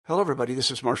Hello, everybody. This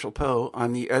is Marshall Poe.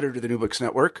 I'm the editor of the New Books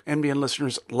Network. NBN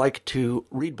listeners like to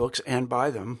read books and buy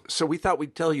them. So we thought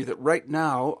we'd tell you that right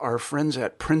now, our friends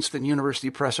at Princeton University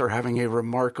Press are having a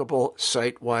remarkable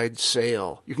site-wide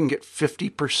sale. You can get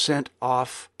 50%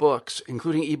 off books,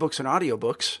 including ebooks and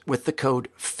audiobooks, with the code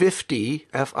 50,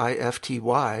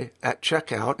 F-I-F-T-Y, at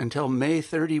checkout until May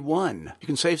 31. You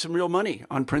can save some real money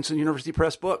on Princeton University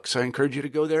Press books. I encourage you to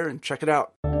go there and check it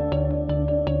out.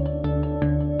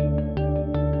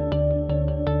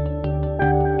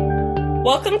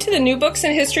 Welcome to the New Books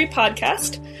in History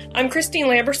podcast. I'm Christine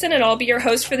Lamberson, and I'll be your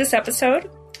host for this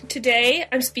episode. Today,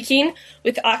 I'm speaking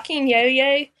with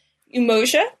Akinyele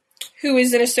Umoja, who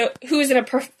is a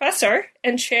professor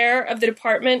and chair of the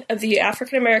Department of the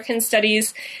African American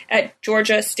Studies at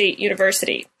Georgia State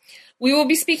University. We will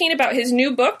be speaking about his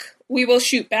new book, We Will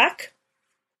Shoot Back: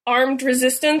 Armed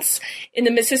Resistance in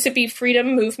the Mississippi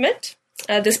Freedom Movement.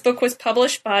 This book was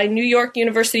published by New York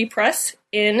University Press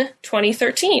in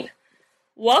 2013.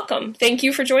 Welcome. Thank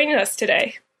you for joining us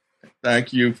today.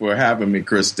 Thank you for having me,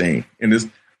 Christine. And it's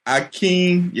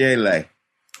Akinyele.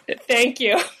 Thank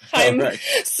you. I'm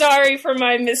sorry for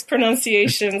my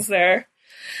mispronunciations there.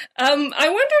 I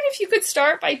wondered if you could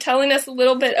start by telling us a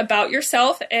little bit about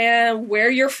yourself and where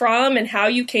you're from and how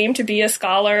you came to be a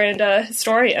scholar and a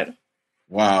historian.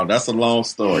 Wow, that's a long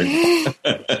story.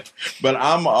 But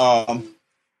I'm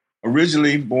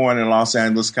originally born in Los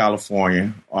Angeles,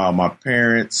 California. My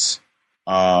parents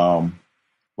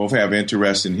both have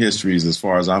interesting histories as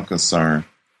far as I'm concerned.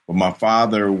 But my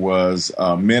father was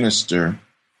a minister.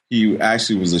 He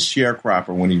actually was a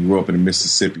sharecropper when he grew up in the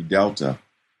Mississippi Delta.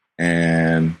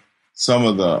 And some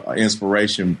of the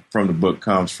inspiration from the book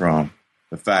comes from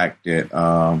the fact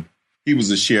that he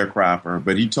was a sharecropper,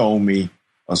 but he told me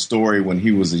a story when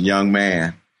he was a young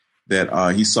man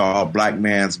that he saw a black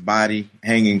man's body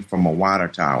hanging from a water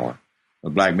tower.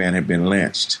 The black man had been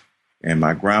lynched. And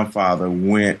my grandfather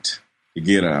went to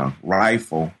get a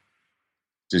rifle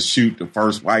to shoot the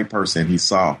first white person he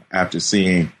saw after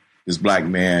seeing this black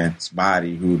man's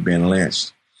body who had been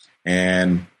lynched.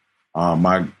 And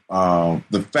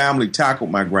the family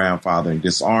tackled my grandfather and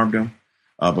disarmed him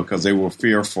because they were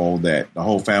fearful that the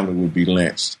whole family would be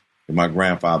lynched if my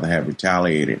grandfather had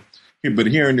retaliated. But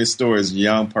hearing this story as a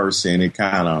young person, it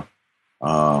kind of,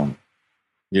 I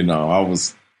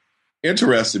was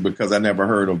interested because I never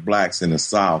heard of blacks in the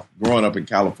South. Growing up in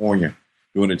California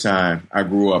during the time I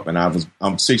grew up, and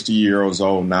I'm 60 years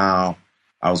old now.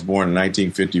 I was born in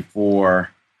 1954,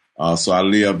 so I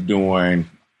lived during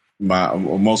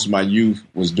most of my youth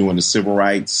was during the civil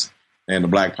rights and the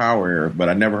Black Power era. But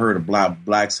I never heard of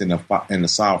blacks in the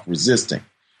South resisting,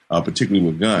 particularly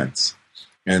with guns.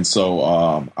 And so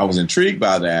I was intrigued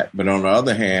by that. But on the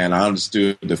other hand, I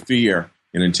understood the fear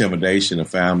and intimidation the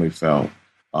family felt.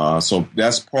 So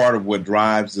that's part of what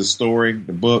drives the story.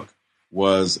 The book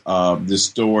was the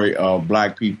story of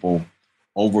black people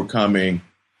overcoming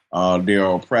their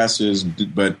oppressors,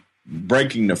 but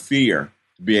breaking the fear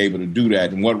to be able to do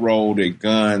that, and what role did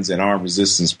guns and armed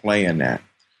resistance play in that.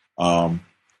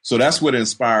 So that's what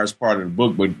inspires part of the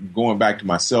book. But going back to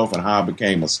myself and how I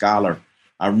became a scholar,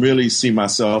 I really see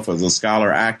myself as a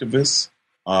scholar activist.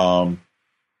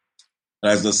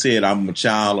 As I said, I'm a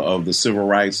child of the civil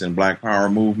rights and Black Power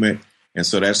movement. And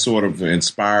so that sort of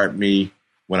inspired me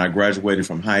when I graduated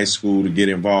from high school to get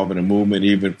involved in the movement,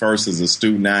 even first as a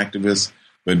student activist.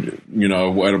 But,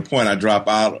 at a point I drop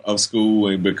out of school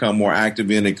and become more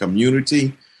active in the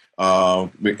community,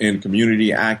 in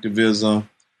community activism.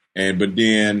 But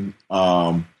then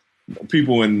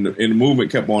people in the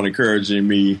movement kept on encouraging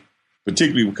me,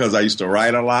 particularly because I used to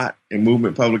write a lot in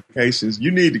movement publications. You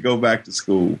need to go back to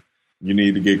school. You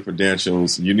need to get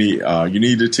credentials. You need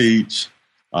to teach,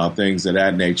 things of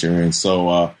that nature. And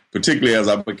so, particularly as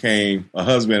I became a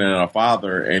husband and a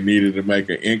father and needed to make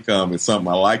an income, it's something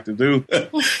I like to do.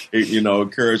 It,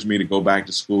 encouraged me to go back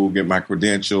to school, get my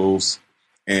credentials,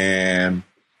 and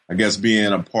I guess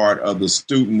being a part of the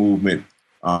student movement,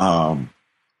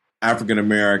 African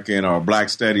American or Black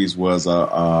Studies was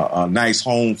a nice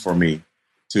home for me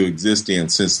to exist in,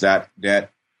 since that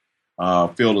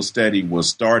field of study was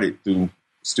started through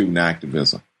student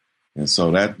activism. And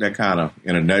so that kind of,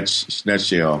 in a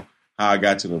nutshell, how I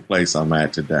got to the place I'm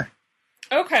at today.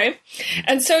 Okay.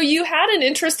 And so you had an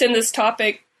interest in this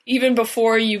topic even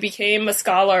before you became a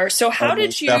scholar. So how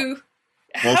did you...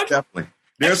 Most definitely.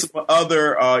 There's some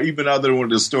other one,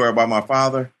 the story about my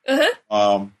father.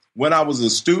 Uh-huh. When I was a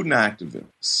student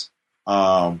activist,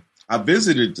 I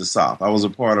visited the South. I was a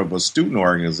part of a student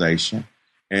organization,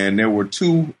 and there were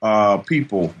two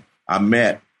people I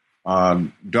met.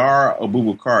 Dara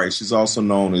Abubakari, she's also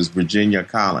known as Virginia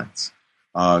Collins.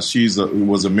 She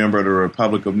was a member of the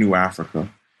Republic of New Africa.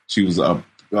 She was a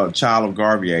child of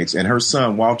Garvey Aids, and her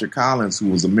son Walter Collins, who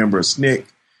was a member of SNCC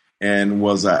and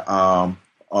was a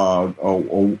war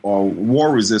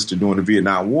resistor during the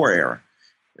Vietnam War era.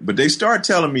 But they started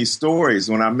telling me stories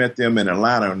when I met them in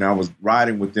Atlanta, and I was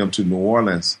riding with them to New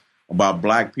Orleans about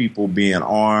Black people being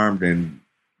armed, and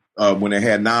when they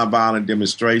had nonviolent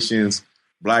demonstrations,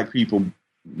 Black people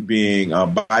being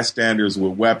bystanders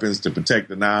with weapons to protect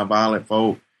the nonviolent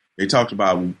folk. They talked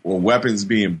about weapons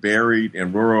being buried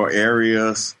in rural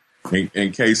areas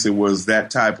in case it was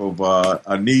that type of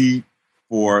a need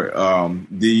for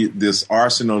this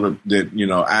arsenal that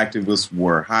activists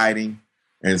were hiding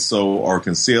or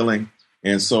concealing.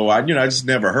 And so I just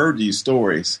never heard these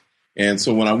stories. And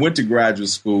so when I went to graduate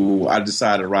school, I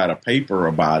decided to write a paper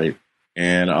about it.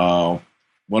 And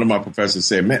one of my professors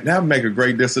said, "Man, that would make a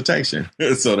great dissertation."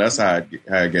 So that's how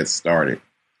I get started.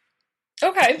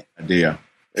 Okay. Idea.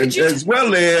 As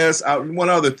well as one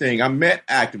other thing, I met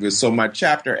activists. So my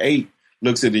chapter 8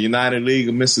 looks at the United League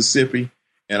of Mississippi,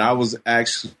 and I was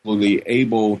actually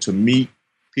able to meet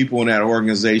people in that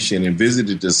organization and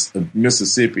visited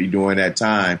Mississippi during that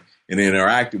time and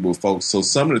interacted with folks. So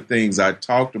some of the things I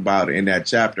talked about in that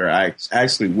chapter, I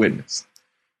actually witnessed.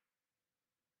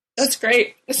 That's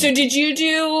great. So did you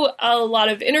do a lot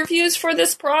of interviews for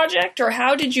this project, or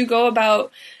how did you go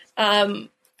about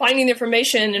finding the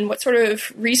information, and what sort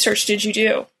of research did you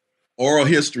do? Oral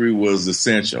history was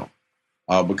essential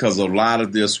because a lot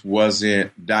of this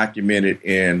wasn't documented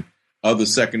in other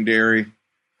secondary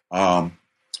works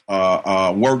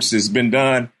that's been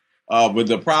done. But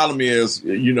the problem is,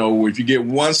 if you get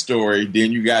one story,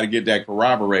 then you got to get that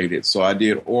corroborated. So I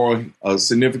did a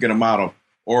significant amount of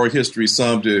oral history,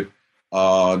 some to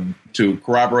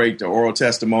corroborate the oral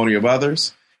testimony of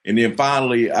others. And then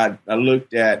finally, I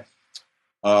looked at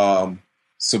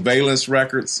surveillance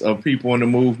records of people in the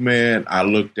movement. I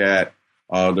looked at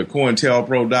the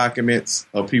COINTELPRO documents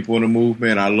of people in the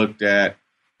movement. I looked at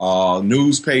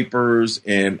newspapers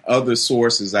and other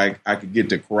sources I could get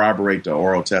to corroborate the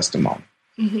oral testimony,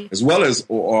 as well as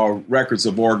records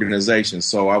of organizations.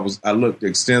 So I looked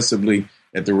extensively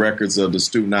at the records of the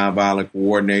Student Nonviolent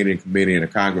Coordinating Committee and the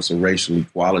Congress of Racial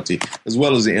Equality, as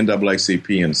well as the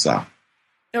NAACP in the South.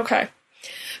 Okay.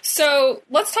 So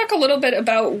let's talk a little bit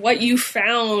about what you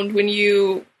found when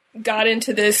you got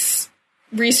into this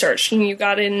research and you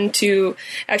got into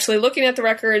actually looking at the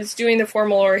records, doing the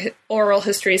formal oral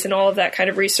histories and all of that kind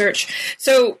of research.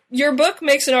 So your book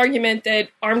makes an argument that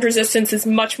armed resistance is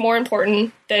much more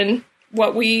important than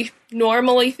what we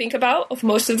normally think about of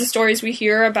most of the stories we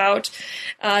hear about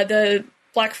the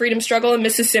Black freedom struggle in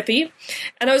Mississippi.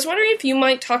 And I was wondering if you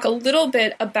might talk a little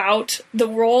bit about the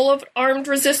role of armed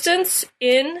resistance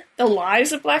in the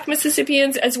lives of Black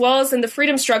Mississippians, as well as in the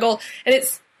freedom struggle. And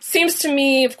it seems to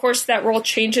me, of course, that role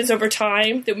changes over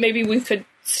time, that maybe we could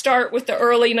start with the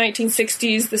early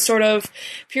 1960s, the sort of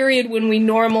period when we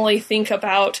normally think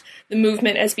about the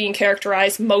movement as being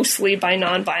characterized mostly by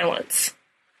nonviolence.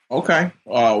 Okay.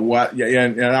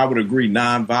 And I would agree,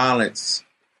 nonviolence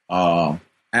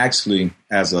actually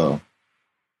has a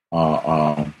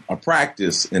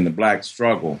practice in the Black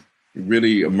struggle. It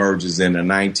really emerges in the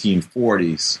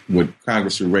 1940s with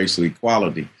Congress of Racial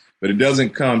Equality, but it doesn't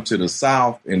come to the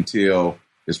South until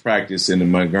it's practiced in the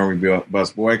Montgomery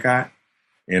bus boycott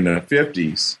in the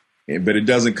 50s, but it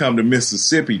doesn't come to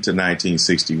Mississippi to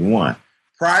 1961.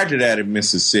 Prior to that in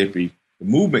Mississippi, the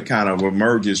movement kind of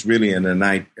emerges really in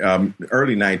the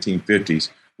early 1950s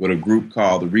with a group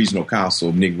called the Regional Council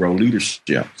of Negro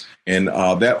Leadership. And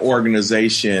that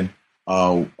organization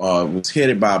was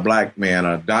headed by a Black man,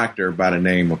 a doctor by the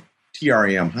name of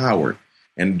T.R.M. Howard.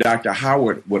 And Dr.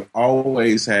 Howard would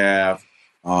always have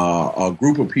a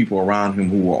group of people around him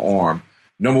who were armed.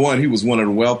 Number one, he was one of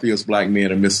the wealthiest Black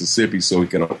men in Mississippi, so he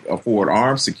could afford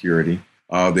armed security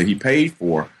that he paid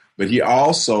for. But he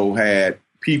also had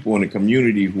people in the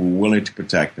community who were willing to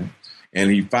protect him. And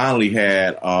he finally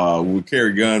would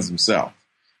carry guns himself,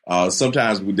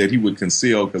 sometimes that he would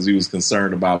conceal because he was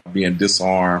concerned about being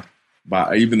disarmed,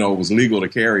 even though it was legal to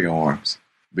carry arms.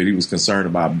 But he was concerned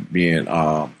about being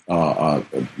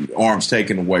arms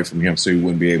taken away from him so he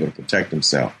wouldn't be able to protect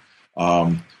himself.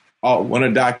 One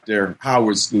of Dr.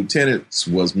 Howard's lieutenants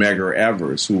was Medgar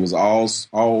Evers, who was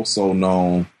also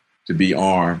known to be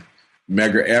armed.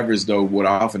 Medgar Evers, though, would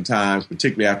oftentimes,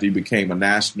 particularly after he became a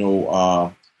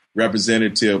national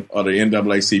representative of the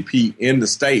NAACP in the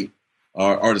state,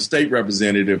 or the state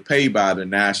representative paid by the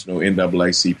national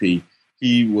NAACP,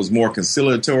 he was more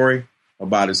conciliatory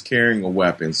about his carrying a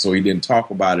weapon, so he didn't talk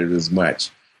about it as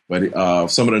much. But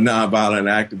some of the nonviolent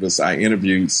activists I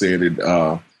interviewed said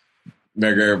that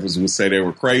Medgar Evers would say they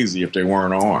were crazy if they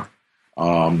weren't armed.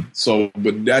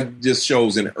 But that just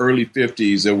shows in the early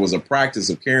 50s, there was a practice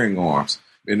of carrying arms.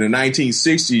 In the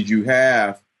 1960s,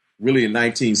 in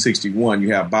 1961,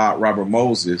 you have Bob Robert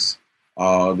Moses,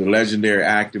 the legendary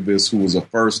activist who was the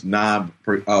first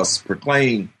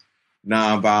proclaimed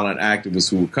nonviolent activist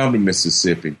who would come to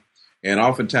Mississippi. And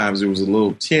oftentimes there was a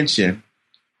little tension,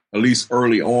 at least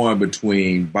early on,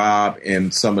 between Bob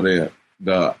and some of the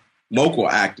local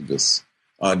activists,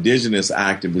 indigenous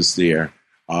activists there.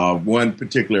 One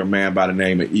particular man by the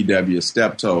name of E.W.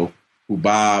 Steptoe, who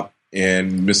Bob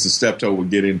and Mr. Steptoe would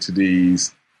get into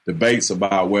these debates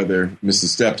about whether Mr.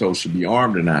 Steptoe should be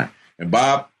armed or not. And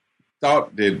Bob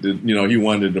thought that, he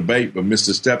wanted to debate, but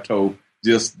Mr. Steptoe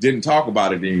just didn't talk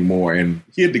about it anymore and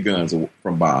hid the guns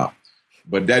from Bob.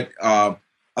 But that, I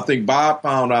think Bob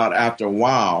found out after a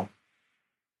while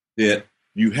that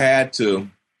you had to,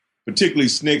 particularly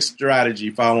SNCC's strategy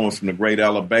following from the great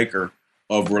Ella Baker,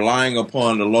 of relying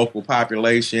upon the local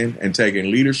population and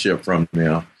taking leadership from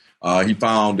them. He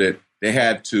found that they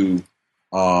had to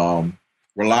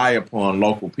rely upon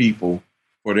local people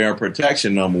for their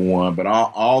protection, number one, but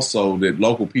also that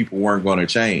local people weren't going to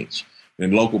change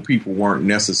and local people weren't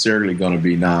necessarily going to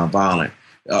be nonviolent.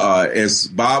 As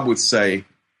Bob would say,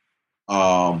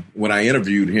 when I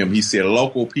interviewed him, he said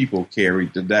local people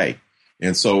carried the day.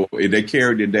 And so they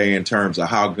carried the day in terms of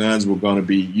how guns were going to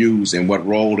be used and what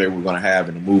role they were going to have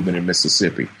in the movement in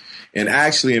Mississippi. And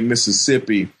actually in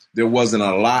Mississippi, there wasn't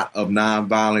a lot of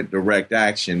nonviolent direct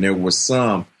action. There was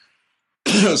some,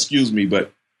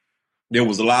 but there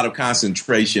was a lot of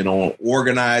concentration on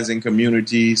organizing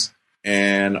communities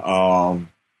and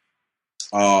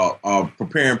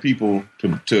preparing people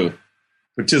to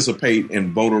participate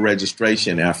in voter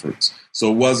registration efforts.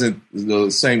 So it wasn't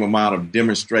the same amount of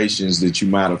demonstrations that you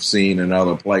might have seen in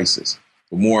other places,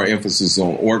 but more emphasis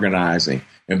on organizing.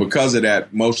 And because of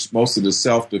that, most of the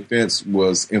self-defense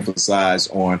was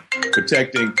emphasized on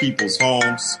protecting people's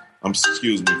homes. I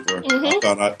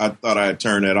thought I had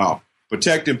turned that off.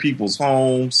 Protecting people's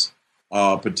homes,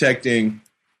 protecting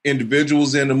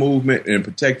individuals in the movement, and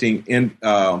protecting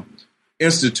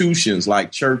institutions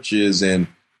like churches and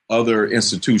other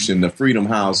institutions, the freedom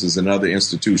houses and other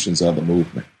institutions of the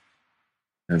movement.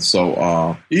 And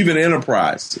so even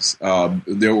enterprises,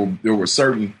 there were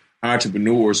certain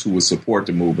entrepreneurs who would support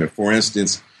the movement. For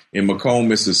instance, in Macomb,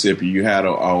 Mississippi, you had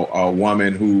a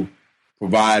woman who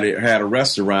had a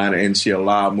restaurant and she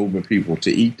allowed movement people to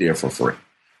eat there for free.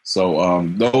 So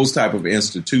those type of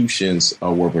institutions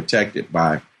were protected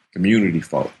by community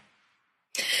folk.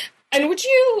 And would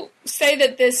you say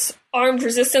that this armed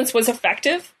resistance was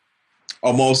effective?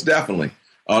 Oh, most definitely.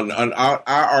 I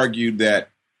argued that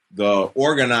the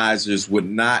organizers would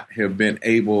not have been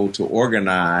able to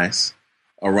organize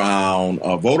around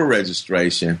voter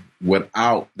registration they would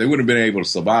have been able to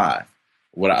survive.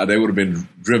 They would have been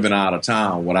driven out of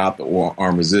town without the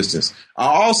armed resistance. I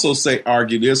also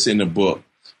argue this in the book,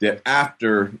 that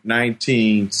after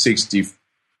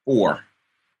 1964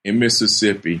 in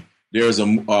Mississippi, there's a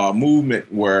movement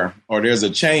there's a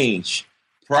change.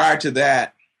 Prior to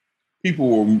that,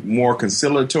 people were more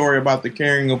conciliatory about the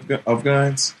carrying of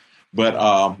guns. But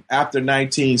after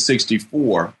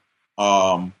 1964,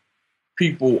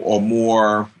 people are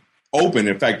more open.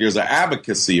 In fact, there's an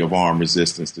advocacy of armed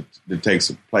resistance that takes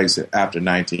place after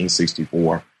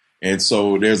 1964. And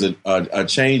so there's a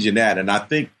change in that. And I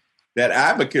think that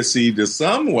advocacy to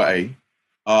some way,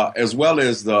 as well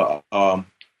as the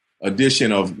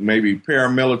addition of maybe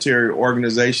paramilitary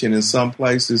organization in some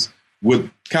places,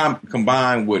 would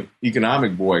combine with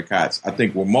economic boycotts, I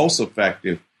think were most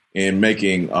effective in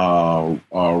making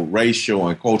racial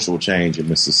and cultural change in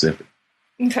Mississippi.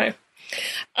 Okay.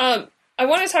 I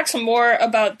want to talk some more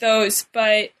about those,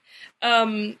 but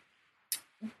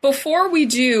before we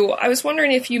do, I was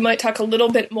wondering if you might talk a little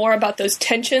bit more about those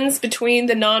tensions between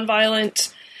the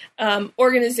nonviolent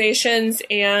organizations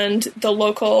and the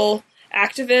local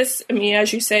activists. I mean,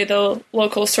 as you say, the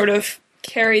locals sort of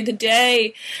carry the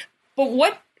day.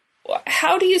 But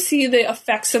how do you see the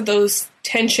effects of those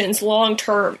tensions long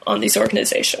term on these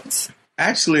organizations?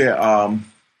 Actually,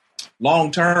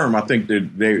 long term, I think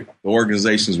that the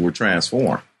organizations were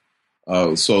transformed.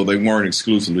 So they weren't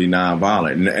exclusively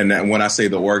nonviolent. And when I say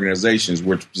the organizations,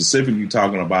 we're specifically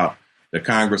talking about the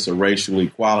Congress of Racial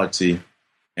Equality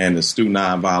and the Student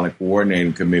Nonviolent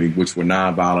Coordinating Committee, which were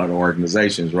nonviolent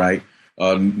organizations, right?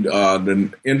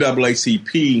 The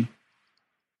NAACP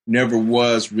never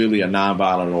was really a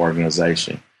nonviolent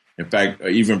organization. In fact,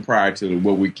 even prior to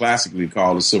what we classically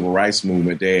call the Civil Rights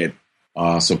Movement, they had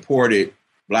supported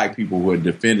black people who had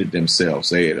defended themselves.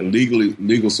 They had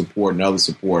legal support and other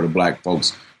support of black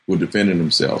folks who were defending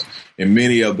themselves. And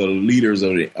many of the leaders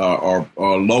of the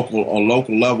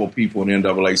local level people in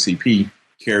NAACP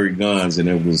carried guns, and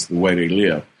it was the way they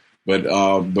lived. But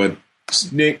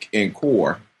SNCC and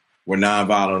CORE were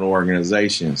nonviolent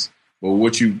organizations. But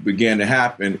what began to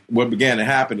happen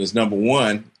is, number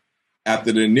one,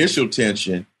 after the initial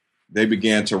tension, they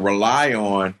began to rely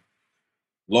on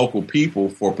local people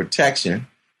for protection,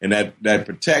 and that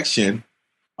protection,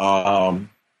 they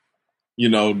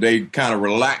kind of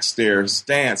relaxed their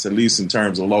stance, at least in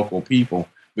terms of local people.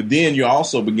 But then you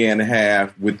also began to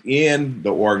have within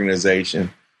the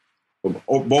organization,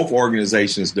 both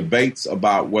organizations, debates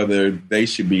about whether they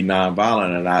should be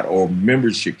nonviolent or not, or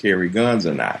members should carry guns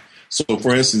or not. So,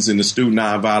 for instance, in the Student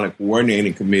Nonviolent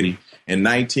Coordinating Committee in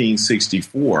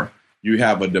 1964, you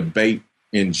have a debate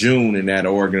in June in that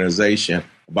organization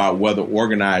about whether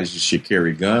organizers should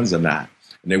carry guns or not.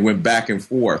 And they went back and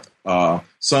forth.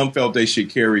 Some felt they should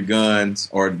carry guns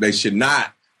or they should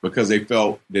not, because they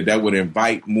felt that would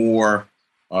invite more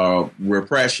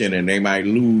repression, and they might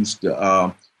lose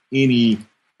any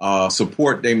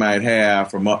support they might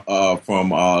have from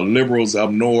liberals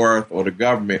up north or the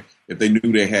government if they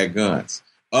knew they had guns.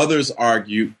 Others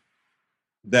argued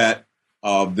that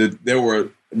there were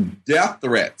death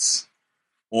threats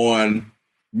on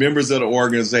members of the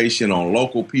organization, on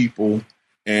local people,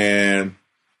 and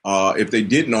if they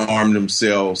didn't arm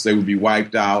themselves, they would be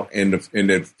wiped out, and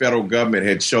the federal government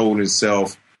had shown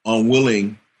itself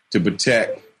unwilling to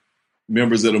protect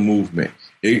members of the movement.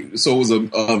 So it was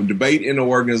a debate in the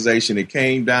organization. It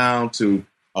came down to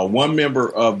one member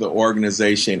of the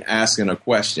organization asking a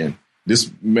question.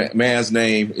 This man's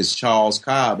name is Charles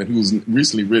Cobb, and who's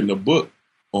recently written a book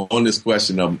on this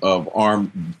question of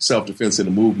armed self-defense in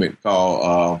the movement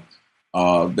called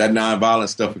That Nonviolent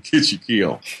Stuff Will Get You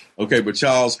Killed. Okay, but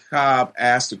Charles Cobb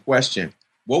asked the question,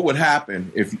 what would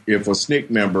happen if a SNCC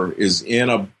member is in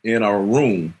a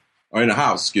room, or in a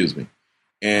house, excuse me,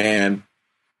 and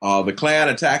the Klan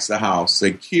attacks the house,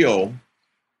 they kill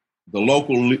the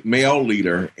local male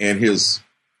leader and his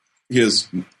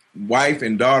wife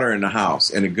and daughter in the house,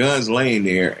 and the gun's laying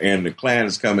there, and the Klan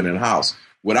is coming in the house.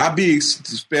 Would I be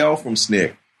expelled from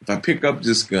SNCC if I pick up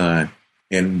this gun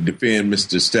and defend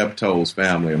Mr. Steptoe's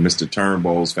family or Mr.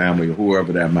 Turnbull's family or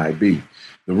whoever that might be?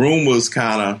 The room was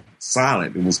kind of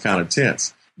silent. It was kind of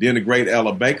tense. Then the great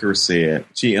Ella Baker said,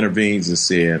 she intervenes and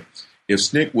said, if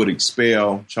SNCC would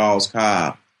expel Charles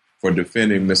Cobb for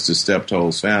defending Mr.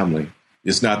 Steptoe's family,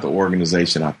 it's not the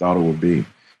organization I thought it would be.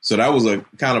 So that was a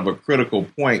kind of a critical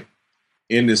point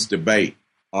in this debate.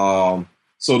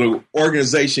 So the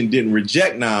organization didn't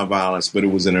reject nonviolence, but it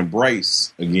was an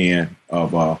embrace, again,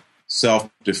 of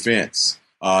self-defense.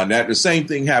 That the same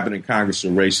thing happened in Congress for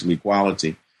racial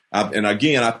equality. And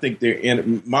again, I think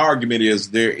my argument is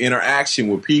their interaction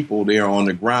with people there on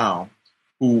the ground,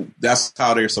 who that's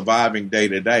how they're surviving day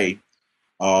to day.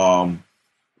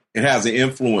 It has an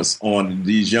influence on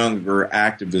these younger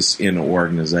activists in the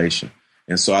organization.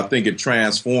 And so I think it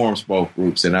transforms both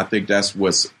groups, and I think that's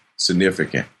what's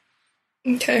significant.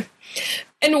 Okay.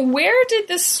 And where did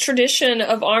this tradition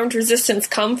of armed resistance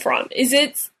come from? Is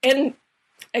it, and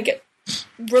I get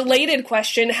related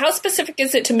question, how specific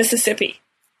is it to Mississippi?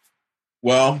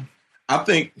 Well, I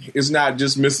think it's not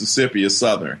just Mississippi, it's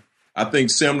Southern. I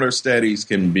think similar studies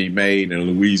can be made in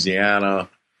Louisiana,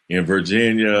 in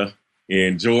Virginia,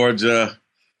 in Georgia,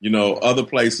 other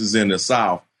places in the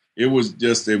South. It was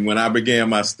just that when I began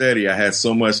my study, I had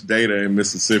so much data in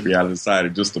Mississippi, I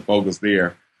decided just to focus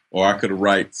there, or I could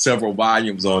write several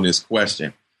volumes on this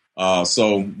question.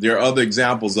 So there are other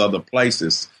examples of other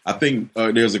places. I think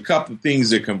there's a couple of things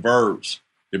that converge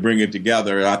to bring it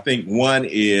together. I think one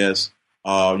is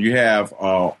you have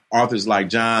authors like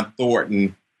John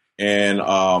Thornton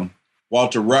and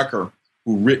Walter Rucker,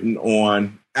 who written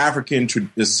on African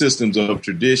systems of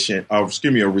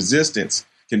resistance,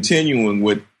 continuing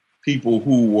with people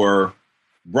who were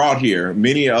brought here.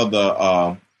 Many of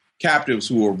the captives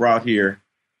who were brought here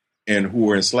and who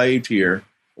were enslaved here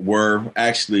were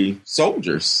actually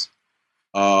soldiers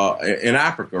in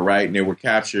Africa, right? And they were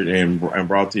captured and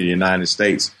brought to the United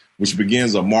States, which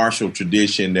begins a martial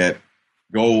tradition that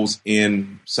goes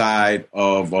inside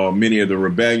of many of the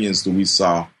rebellions that we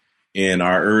saw in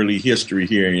our early history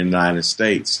here in the United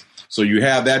States. So you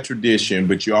have that tradition,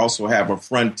 but you also have a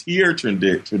frontier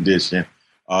tradition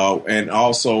and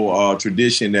also a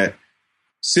tradition that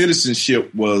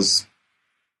citizenship was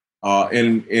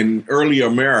in early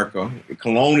America,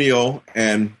 colonial,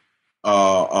 and in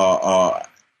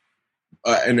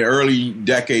the early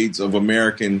decades of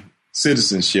American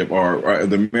citizenship or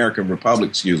the American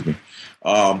Republic,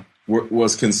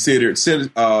 was considered,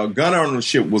 gun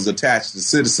ownership was attached to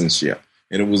citizenship,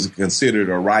 and it was considered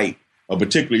a right,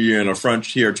 particularly in a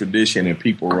frontier tradition and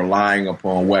people relying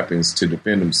upon weapons to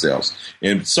defend themselves.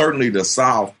 And certainly the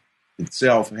South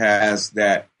itself has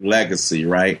that legacy,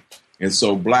 right? And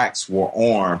so blacks were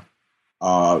armed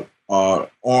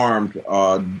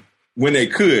when they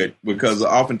could, because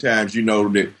oftentimes,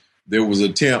 that there was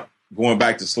an attempt going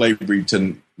back to slavery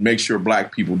to make sure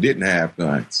black people didn't have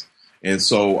guns. And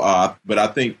so, but I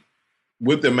think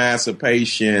with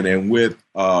emancipation and with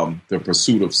the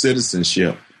pursuit of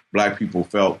citizenship, black people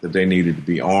felt that they needed to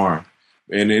be armed.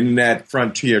 And in that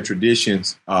frontier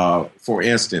traditions, for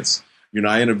instance,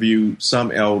 I interviewed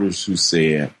some elders who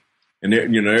said, and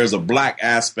there's a black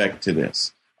aspect to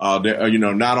this.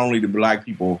 Not only do black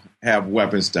people have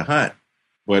weapons to hunt,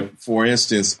 but for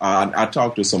instance, I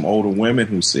talked to some older women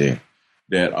who said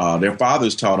that their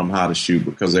fathers taught them how to shoot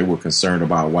because they were concerned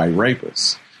about white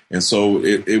rapists. And so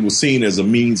it was seen as a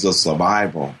means of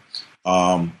survival.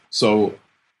 Outside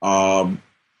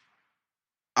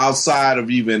of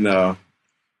even thought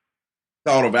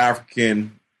of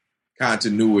African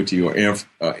continuity or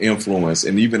influence,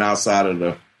 and even outside of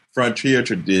the frontier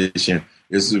tradition,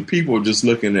 is the people just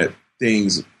looking at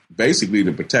things basically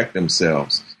to protect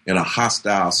themselves in a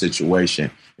hostile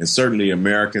situation. And certainly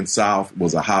American South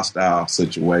was a hostile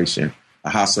situation, a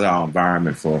hostile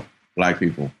environment for black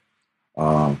people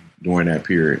during that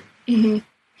period. Mm-hmm.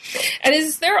 And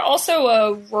is there also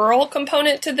a rural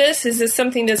component to this? Is this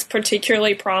something that's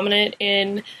particularly prominent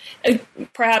in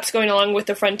perhaps going along with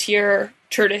the frontier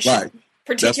tradition? Right.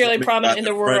 Particularly prominent in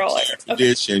the rural area.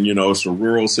 Tradition, it's a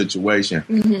rural situation.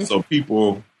 Mm-hmm. So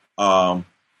people,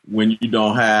 when you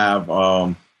don't have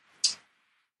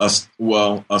a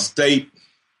state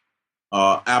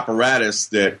apparatus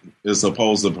that is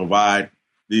supposed to provide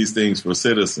these things for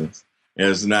citizens, and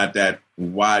it's not that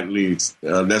widely,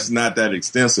 that's not that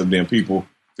extensive, then people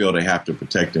feel they have to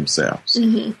protect themselves.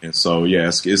 Mm-hmm. And so,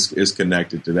 it's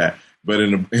connected to that. But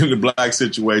in the black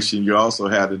situation, you also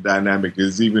have the dynamic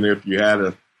is even if you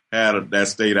had that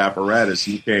state apparatus,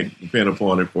 you can't depend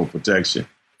upon it for protection.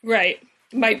 Right.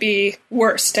 It might be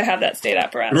worse to have that state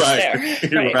apparatus there.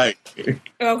 Right.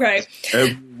 Okay.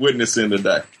 Witnessing the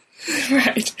day.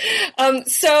 Right.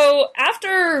 So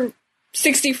after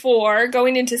 64,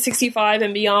 going into 65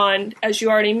 and beyond, as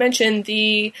you already mentioned,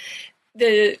 the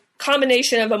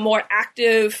combination of a more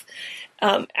active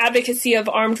advocacy of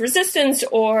armed resistance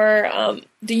or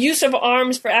the use of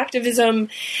arms for activism,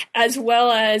 as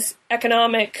well as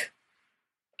economic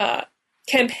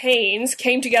campaigns,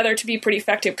 came together to be pretty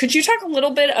effective. Could you talk a little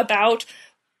bit about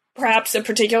perhaps a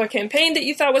particular campaign that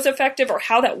you thought was effective or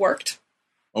how that worked?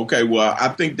 Okay, well, I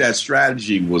think that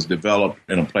strategy was developed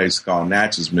in a place called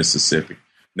Natchez, Mississippi.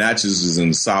 Natchez is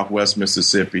in southwest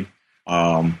Mississippi.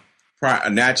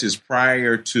 Natchez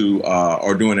prior to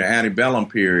or during the antebellum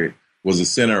period was a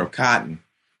center of cotton.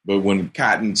 But when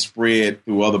cotton spread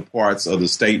through other parts of the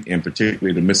state, and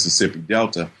particularly the Mississippi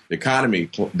Delta, the economy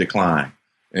declined.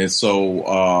 And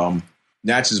so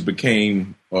Natchez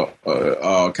became was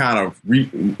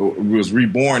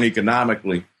reborn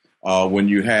economically when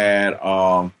you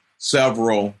had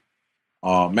several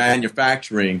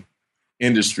manufacturing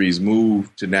industries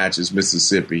move to Natchez,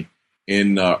 Mississippi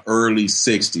in the early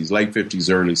 60s, late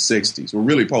 50s, early 60s. Well,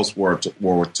 really post-World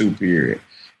War II period.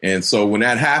 And so when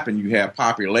that happened, you had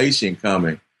population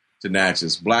coming to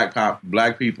Natchez, black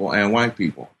people and white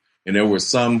people. And there were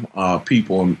some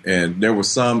people and there were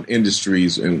some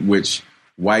industries in which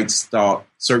whites thought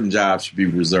certain jobs should be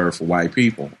reserved for white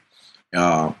people.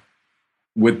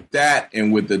 With that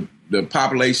and with the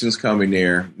populations coming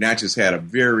there, Natchez had a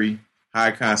very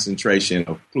high concentration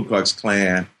of Ku Klux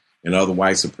Klan and other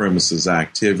white supremacist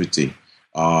activity.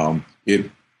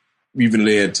 It even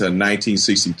led to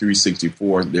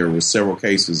 1963-64. There were several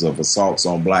cases of assaults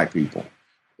on black people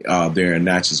there in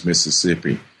Natchez,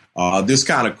 Mississippi. This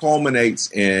kind of culminates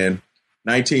in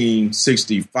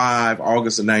 1965,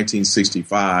 August of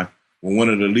 1965, when one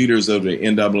of the leaders of the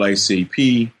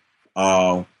NAACP,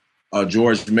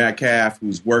 George Metcalf,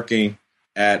 who's working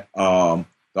at the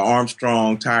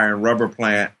Armstrong Tire and Rubber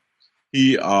Plant,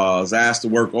 he was asked to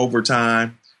work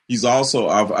overtime. He's also,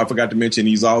 I forgot to mention,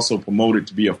 he's also promoted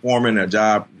to be a foreman, a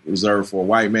job reserved for a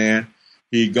white man.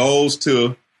 He goes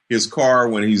to his car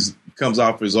when he comes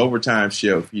off his overtime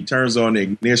shift. He turns on the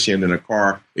ignition and the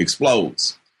car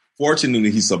explodes.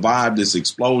 Fortunately, he survived this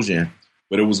explosion,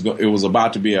 but it was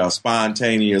about to be a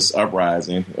spontaneous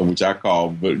uprising, which I call,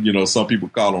 but some people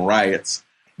call them riots.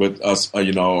 But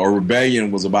a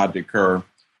rebellion was about to occur,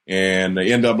 and the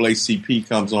NAACP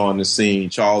comes on the scene.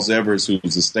 Charles Evers, who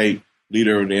was the state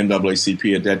leader of the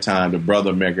NAACP at that time, the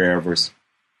brother of Medgar Evers,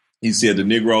 he said the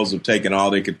Negroes have taken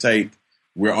all they could take.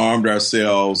 We're armed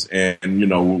ourselves, and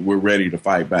we're ready to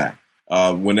fight back.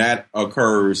 When that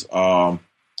occurs, around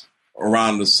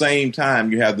the same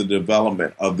time, you have the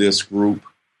development of this group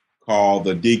called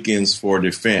the Deacons for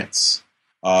Defense.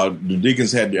 The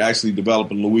Deacons had actually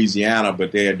developed in Louisiana,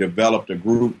 but they had developed a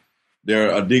group.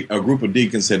 A group of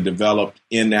deacons had developed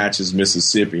in Natchez,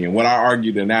 Mississippi. And what I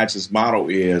argue the Natchez model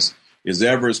is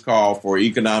Evers' call for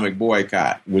economic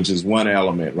boycott, which is one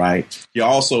element, right? He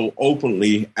also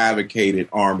openly advocated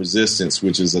armed resistance,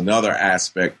 which is another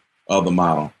aspect of the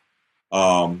model.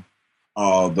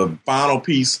 The final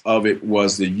piece of it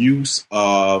was the use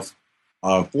of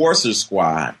Enforcer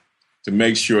Squad to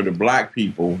make sure the black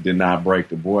people did not break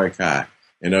the boycott.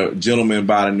 And a gentleman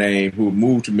by the name who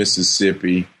moved to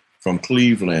Mississippi from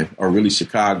Cleveland, or really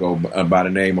Chicago, by the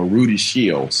name of Rudy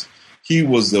Shields, he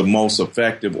was the most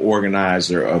effective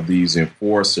organizer of these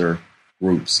enforcer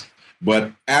groups.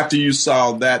 But after you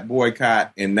saw that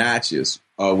boycott in Natchez,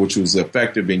 which was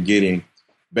effective in getting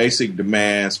basic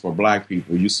demands for black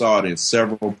people, you saw it in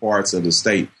several parts of the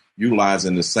state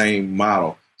utilizing the same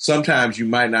model. Sometimes you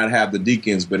might not have the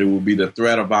deacons, but it will be the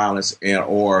threat of violence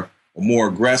or a more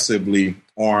aggressively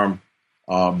armed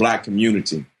black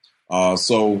community.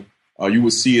 So you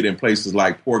would see it in places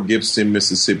like Port Gibson,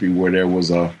 Mississippi, where there was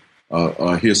a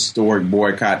historic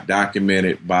boycott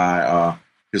documented by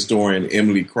historian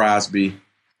Emily Crosby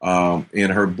in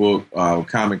her book,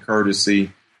 Common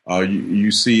Courtesy.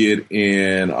 You see it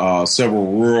in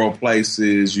several rural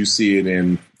places. You see it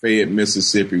in Fayette,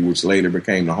 Mississippi, which later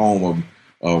became the home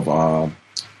of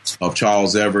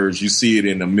Charles Evers. You see it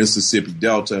in the Mississippi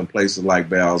Delta in places like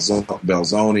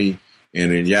Belzoni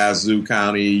and in Yazoo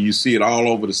County. You see it all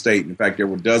over the state. In fact, there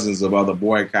were dozens of other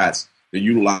boycotts that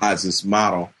utilize this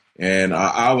model. And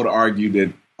I would argue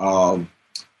that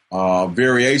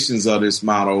variations of this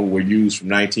model were used from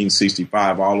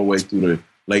 1965 all the way through the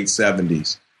late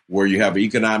 70s, where you have an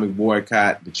economic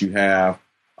boycott, that you have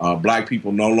black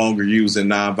people no longer using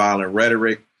nonviolent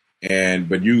rhetoric,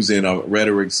 but using a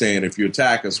rhetoric saying, if you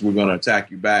attack us, we're going to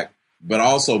attack you back, but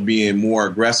also being more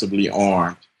aggressively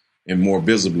armed and more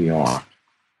visibly armed.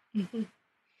 Mm-hmm.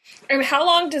 And how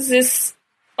long does this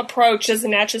approach, as the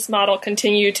Natchez model,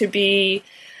 continue to be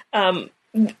a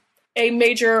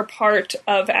major part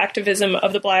of activism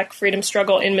of the Black freedom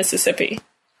struggle in Mississippi?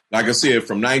 Like I said,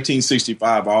 from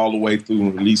 1965 all the way through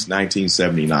at least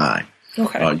 1979.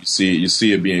 Okay. You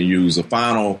see it being used. The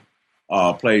final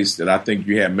place that I think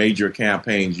you had major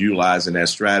campaigns utilizing that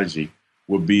strategy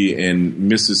would be in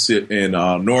Mississippi, in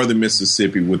northern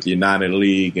Mississippi, with the United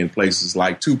League, in places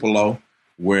like Tupelo,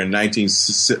 where in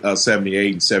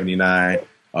 1978 and 79,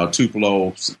 Tupelo,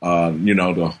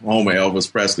 the home of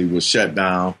Elvis Presley, was shut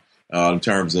down in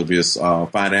terms of its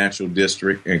financial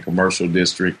district and commercial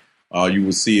district. You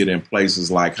would see it in places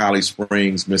like Holly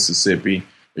Springs, Mississippi.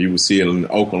 You would see it in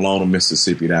Okolona,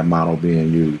 Mississippi, that model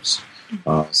being used.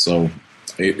 So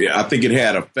I think it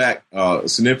had a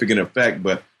significant effect,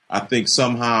 but I think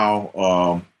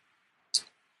somehow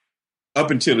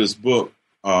up until this book,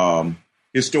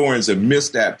 historians have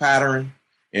missed that pattern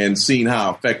and seen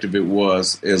how effective it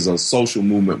was as a social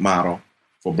movement model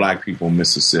for Black people in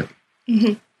Mississippi.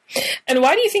 Mm-hmm. And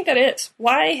why do you think that is?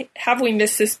 Why have we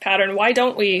missed this pattern? Why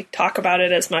don't we talk about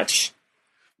it as much?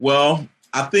 Well,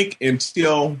 I think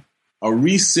until a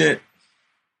recent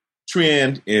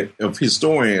trend of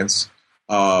historians,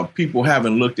 people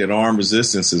haven't looked at armed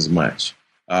resistance as much.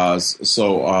 You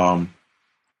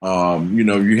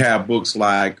have books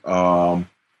like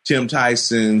Tim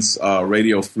Tyson's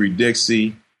Radio Free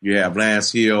Dixie. You have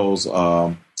Lance Hill's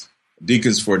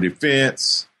Deacons for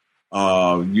Defense.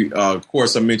 Of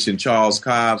course, I mentioned Charles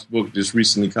Cobb's book just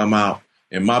recently come out.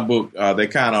 In my book, they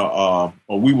kind of,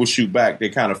 We Will Shoot Back, they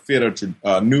kind of fit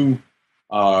a new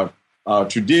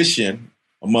tradition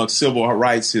amongst civil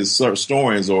rights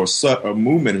historians or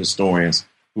movement historians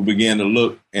who began to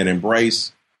look and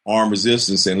embrace armed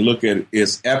resistance and look at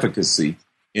its efficacy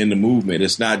in the movement.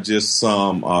 It's not just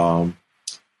some,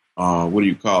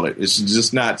 It's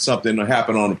just not something that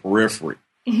happened on the periphery.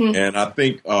 Mm-hmm. And I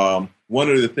think one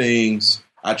of the things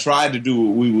I tried to do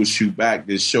with We Will Shoot Back,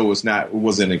 this show it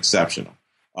wasn't exceptional.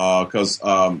 Because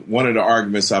one of the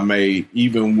arguments I made,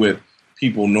 even with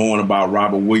people knowing about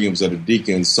Robert Williams or the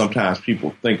Deacons, sometimes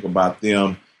people think about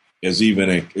them as even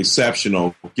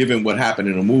exceptional, given what happened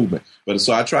in the movement. But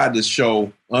so I tried to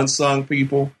show unsung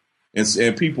people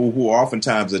and people who are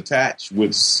oftentimes attached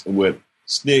with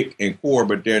SNCC and CORE,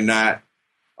 but they're not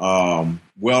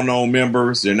well-known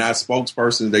members. They're not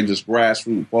spokespersons. They just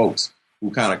grassroots folks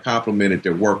who kind of complemented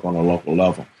their work on a local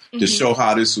level to show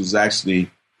how this was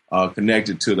actually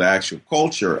connected to the actual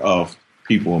culture of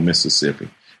people in Mississippi.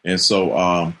 And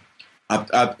so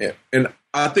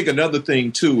I think another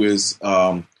thing, too, is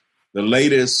the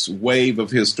latest wave of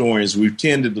historians. We've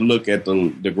tended to look at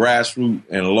the grassroots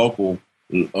and local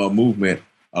movement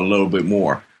a little bit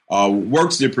more.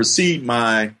 Works that precede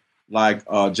mine, like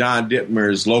John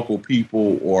Dittmer's Local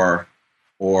People or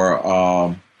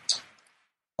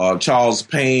Charles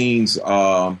Payne's,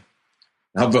 I'm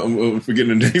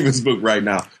forgetting the name of his book right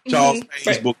now, Charles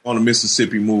Payne's book on the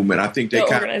Mississippi movement. I think they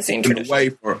kind of opened the way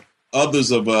for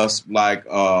others of us, like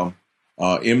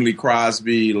Emily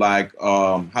Crosby, like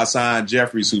Hassan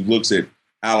Jeffries, who looks at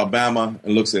Alabama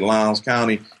and looks at Lowndes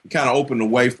County. It kind of opened the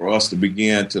way for us to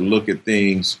begin to look at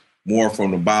things more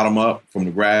from the bottom up, from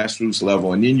the grassroots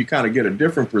level. And then you kind of get a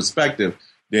different perspective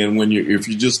than if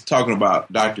you're just talking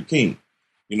about Dr. King.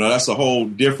 You know, that's a whole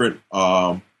different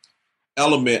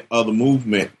element of the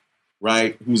movement,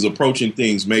 right? Who's approaching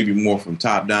things maybe more from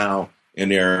top down,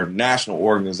 and their national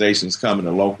organizations coming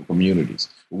to local communities.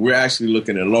 We're actually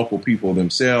looking at local people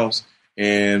themselves.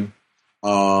 And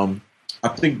I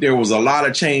think there was a lot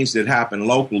of change that happened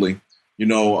locally. You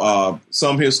know,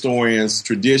 some historians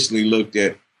traditionally looked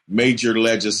at major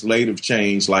legislative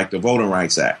change like the Voting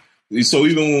Rights Act. So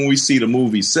even when we see the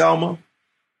movie Selma,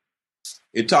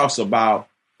 it talks about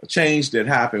a change that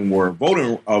happened where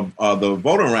the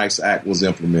Voting Rights Act was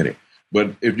implemented.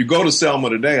 But if you go to Selma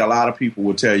today, a lot of people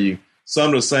will tell you some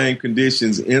of the same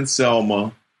conditions in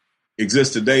Selma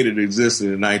exist today that existed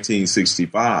in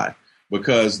 1965,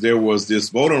 because there was this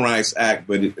Voting Rights Act,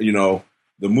 but, you know,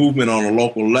 the movement on a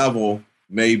local level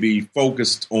may be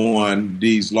focused on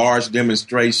these large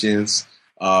demonstrations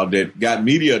that got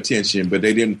media attention, but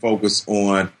they didn't focus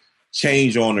on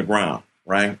change on the ground,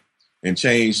 right? And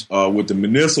change with the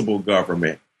municipal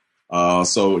government.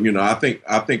 So, you know, I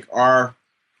think our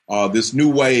this new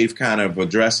wave kind of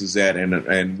addresses that,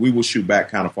 and We Will Shoot Back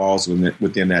kind of falls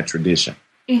within that tradition.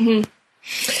 Mm-hmm.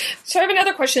 So I have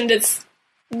another question that's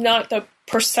not the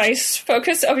precise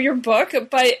focus of your book,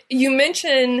 but you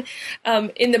mention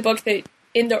in the book that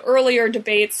in the earlier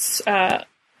debates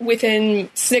within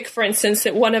SNCC, for instance,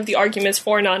 that one of the arguments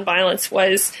for nonviolence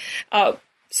was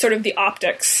sort of the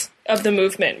optics of the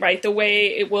movement, right? The way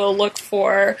it will look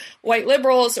for white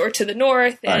liberals or to the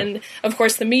north. Right. And of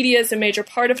course, the media is a major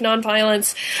part of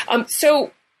nonviolence.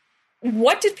 So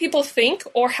what did people think,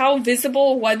 or how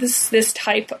visible was this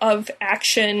type of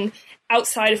action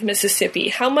outside of Mississippi?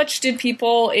 How much did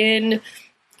people in,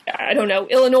 I don't know,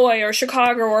 Illinois or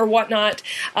Chicago or whatnot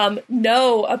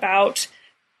know about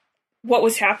what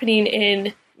was happening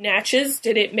in Natchez?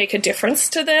 Did it make a difference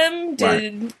to them?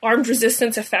 Did armed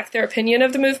resistance affect their opinion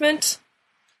of the movement?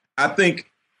 I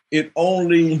think it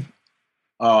only,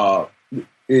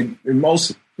 it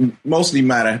mostly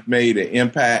might have made an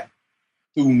impact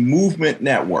through movement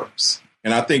networks.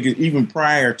 And I think even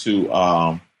prior to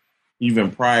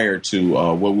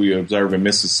what we observe in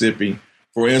Mississippi,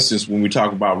 for instance, when we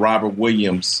talk about Robert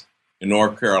Williams in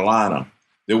North Carolina,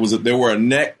 there were a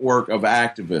network of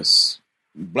activists,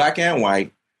 black and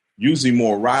white, usually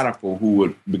more radical, who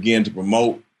would begin to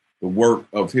promote the work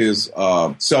of his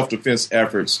self-defense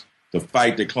efforts to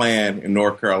fight the Klan in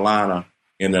North Carolina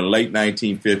in the late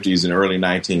 1950s and early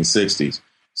 1960s.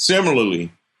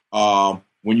 Similarly,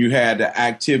 when you had the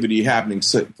activity happening,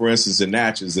 for instance, in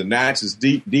Natchez, the Natchez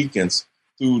deacons,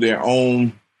 through their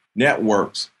own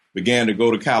networks, began to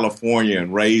go to California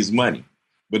and raise money.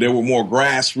 But there were more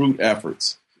grassroots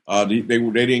efforts. They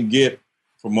didn't get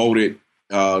promoted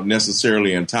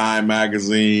necessarily in Time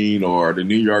magazine or the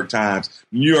New York Times.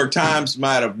 The New York Times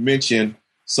might have mentioned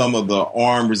some of the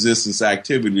armed resistance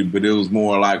activity, but it was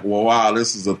more like, well, wow,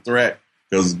 this is a threat,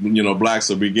 because, you know, blacks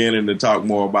are beginning to talk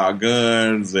more about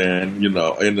guns and, you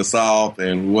know, in the South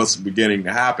and what's beginning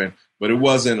to happen. But it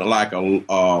wasn't like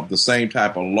the same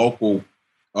type of local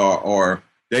or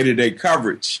day-to-day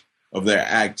coverage of their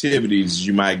activities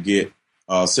you might get,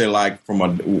 say, like from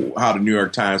how the New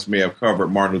York Times may have covered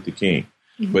Martin Luther King.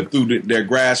 Mm-hmm. But through their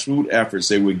grassroots efforts,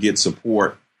 they would get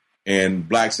support, and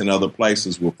blacks in other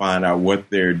places will find out what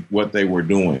they were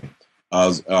doing,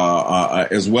 as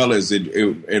well as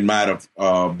it might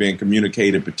have been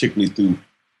communicated, particularly through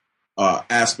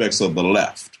aspects of the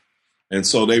left, and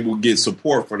so they will get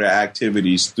support for their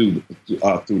activities through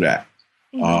that.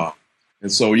 Mm-hmm.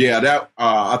 And so, yeah,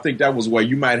 I think that was where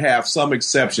you might have some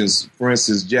exceptions. For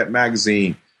instance, Jet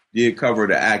Magazine did cover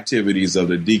the activities of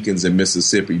the deacons in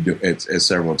Mississippi at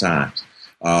several times.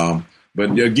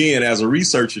 But again, as a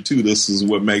researcher, too, this is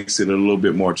what makes it a little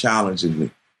bit more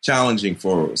challenging challenging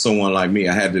for someone like me.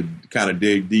 I had to kind of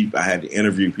dig deep. I had to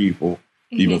interview people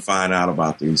to even find out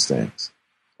about these things.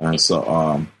 And so,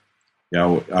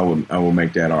 I will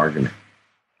make that argument.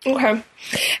 Okay.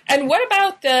 And what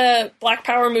about the Black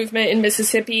Power movement in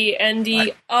Mississippi and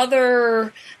the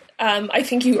other, I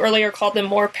think you earlier called them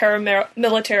more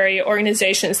paramilitary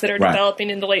organizations that are developing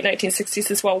in the late 1960s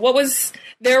as well? What was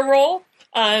their role?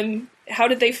 How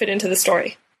did they fit into the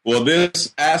story? Well,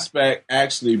 this aspect,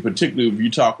 actually, particularly if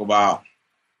you talk about,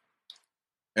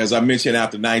 as I mentioned,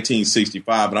 after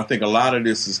 1965, but I think a lot of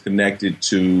this is connected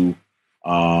to,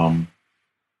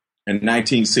 in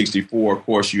 1964, of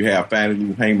course, you have Fannie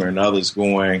Lou Hamer and others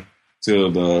going to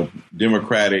the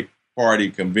Democratic Party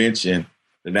convention,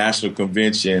 the National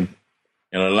Convention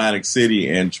in Atlantic City,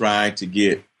 and trying to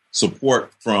get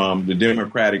support from the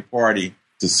Democratic Party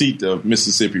to seat the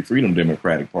Mississippi Freedom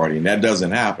Democratic Party. And that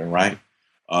doesn't happen, right?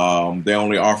 They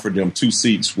only offered them 2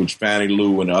 seats, which Fannie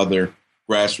Lou and other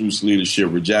grassroots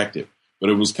leadership rejected. But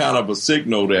it was kind of a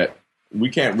signal that we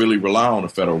can't really rely on the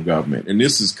federal government. And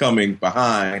this is coming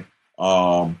behind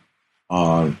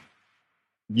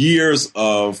years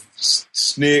of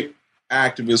SNCC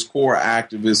activists, core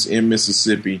activists in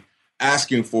Mississippi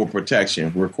asking for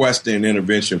protection, requesting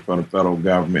intervention from the federal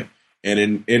government,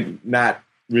 and it not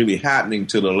really happening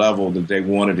to the level that they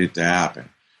wanted it to happen.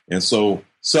 And so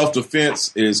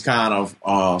self-defense is kind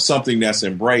of something that's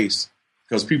embraced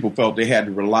because people felt they had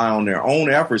to rely on their own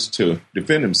efforts to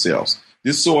defend themselves.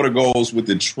 This sort of goes with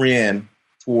the trend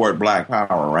toward Black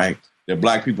power, right? That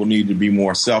Black people need to be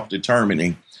more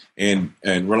self-determining and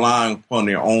relying upon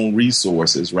their own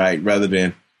resources, right? Rather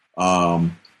than,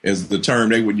 as the term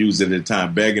they would use at the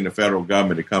time, begging the federal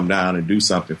government to come down and do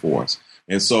something for us.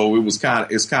 And so it's kind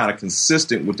of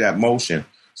consistent with that motion.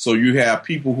 So you have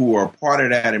people who are part of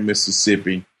that in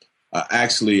Mississippi.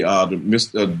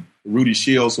 Rudy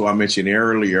Shields, who I mentioned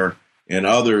earlier, and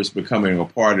others becoming a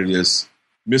part of this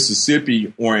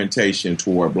Mississippi orientation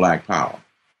toward Black power.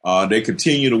 They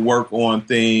continue to work on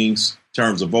things in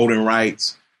terms of voting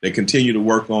rights. They continue to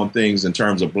work on things in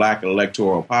terms of Black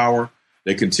electoral power.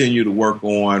 They continue to work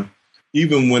on,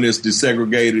 even when it's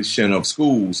desegregation of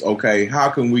schools, okay, how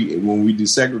can we, when we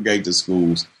desegregate the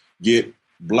schools, get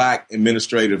Black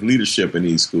administrative leadership in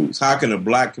these schools? How can a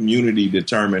Black community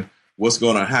determine what's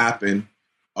going to happen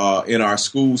in our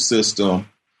school system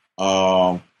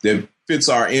that fits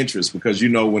our interests? Because,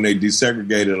 when they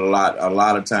desegregated a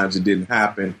lot of times it didn't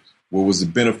happen what was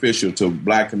beneficial to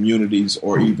Black communities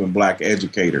or even Black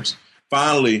educators.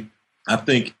 Finally, I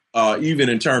think even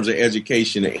in terms of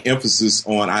education, the emphasis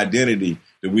on identity,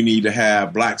 that we need to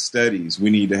have Black studies, we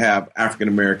need to have African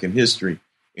American history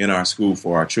in our school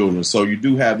for our children. So you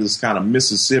do have this kind of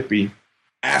Mississippi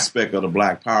aspect of the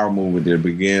Black Power movement that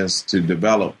begins to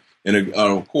develop. And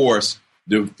of course,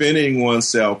 defending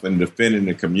oneself and defending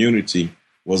the community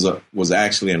was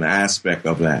actually an aspect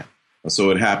of that.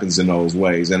 So it happens in those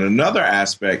ways. And another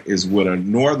aspect is with a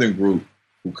northern group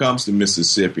who comes to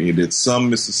Mississippi that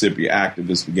some Mississippi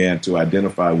activists began to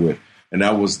identify with, and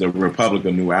that was the Republic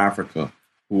of New Africa,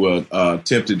 who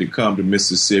attempted to come to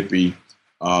Mississippi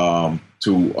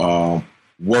to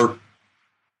work,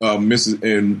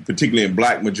 particularly in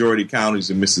Black majority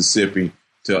counties in Mississippi,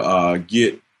 to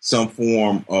get some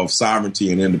form of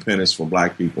sovereignty and independence for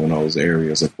Black people in those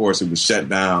areas. Of course, it was shut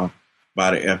down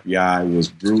by the FBI, was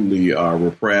brutally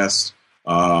repressed.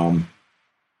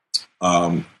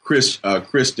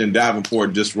 Christian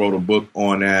Davenport just wrote a book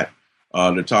on that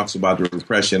that talks about the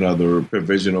repression of the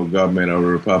provisional government of the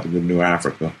Republic of New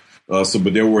Africa.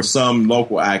 But there were some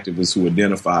local activists who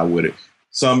identified with it.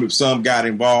 Some got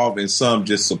involved and some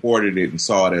just supported it and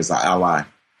saw it as an ally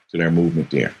to their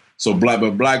movement there. So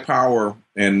Black Power,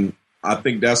 and I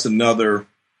think that's another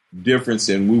difference,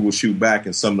 and we will shoot back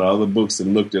in some of the other books that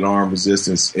looked at armed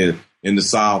resistance in the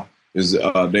South, is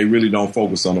they really don't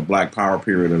focus on the Black Power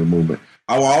period of the movement.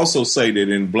 I will also say that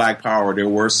in Black Power, there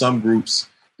were some groups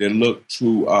that looked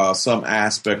to some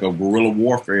aspect of guerrilla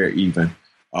warfare even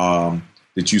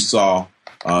that you saw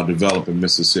develop in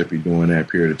Mississippi during that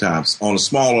period of time. On a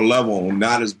smaller level,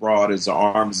 not as broad as the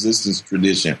armed resistance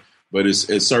tradition, but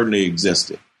it certainly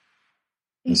existed.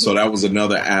 And so that was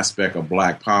another aspect of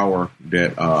Black Power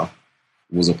that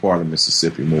was a part of the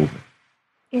Mississippi movement.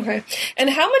 Okay. And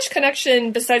how much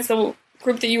connection, besides the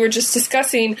group that you were just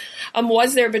discussing,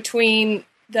 was there between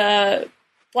the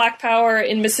Black Power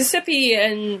in Mississippi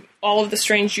and all of the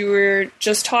strains you were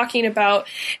just talking about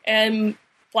and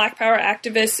Black Power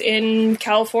activists in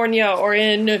California or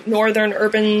in northern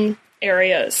urban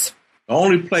areas? The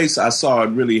only place I saw it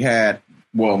really had,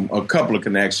 a couple of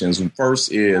connections.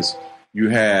 First is you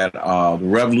had the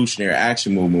Revolutionary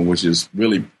Action Movement, which is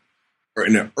really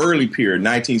in the early period,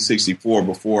 1964,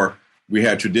 before we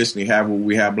had traditionally have what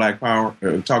we have Black Power,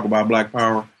 talk about Black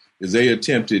Power, is they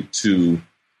attempted to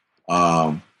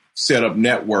set up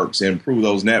networks and improve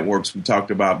those networks we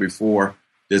talked about before.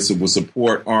 This would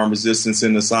support armed resistance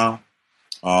in the South.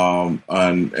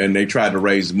 And they tried to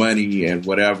raise money and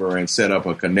whatever and set up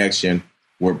a connection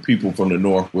where people from the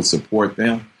North would support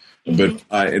them. Mm-hmm.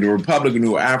 But in the Republic of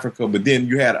New Africa, but then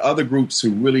you had other groups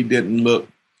who really didn't look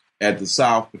at the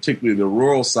South, particularly the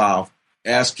rural South,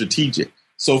 as strategic.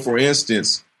 So, for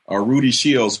instance, Rudy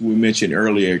Shields, who we mentioned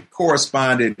earlier,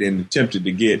 corresponded and attempted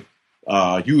to get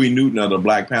Huey Newton of the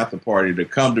Black Panther Party to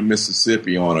come to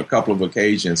Mississippi on a couple of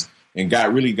occasions and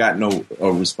got no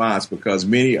response because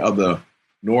many of the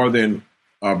Northern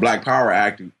Black Power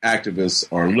activists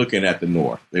are looking at the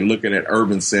North. They're looking at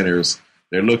urban centers.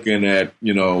 They're looking at,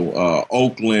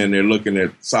 Oakland. They're looking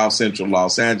at South Central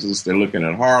Los Angeles. They're looking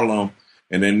at Harlem.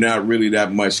 And they're not really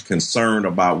that much concerned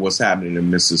about what's happening in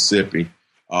Mississippi.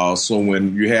 So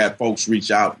when you had folks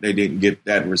reach out, they didn't get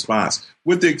that response,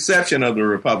 with the exception of the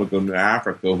Republic of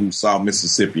Africa, who saw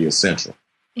Mississippi as central.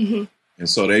 Mm-hmm. And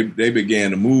so they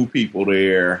began to move people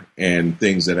there and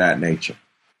things of that nature.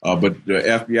 But the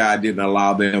FBI didn't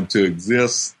allow them to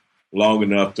exist long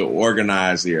enough to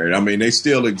organize there. I mean, they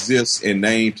still exist in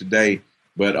name today,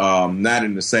 but not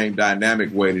in the same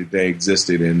dynamic way that they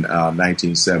existed in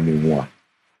 1971.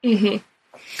 Mm-hmm.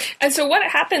 And so what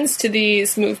happens to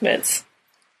these movements?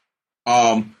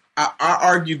 I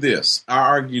argue this. I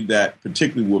argue that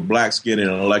particularly with blacks getting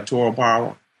an electoral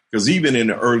power, because even in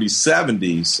the early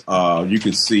 70s, you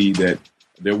could see that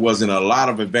there wasn't a lot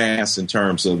of advance in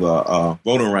terms of the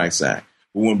Voting Rights Act.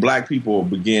 But when black people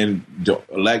begin to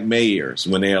elect mayors,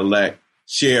 when they elect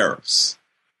sheriffs,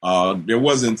 there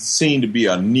wasn't seen to be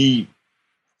a need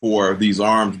for these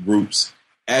armed groups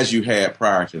as you had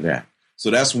prior to that. So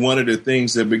that's one of the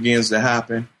things that begins to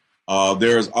happen.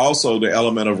 There is also the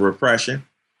element of repression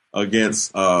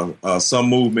against some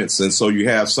movements. And so you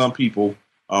have some people,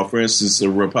 for instance, the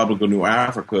Republic of New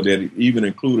Africa, that even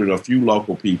included a few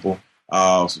local people,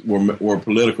 were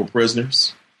political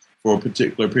prisoners for a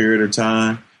particular period of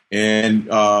time. And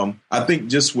I think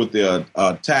just with the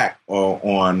attack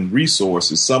on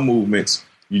resources, some movements,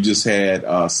 you just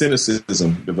had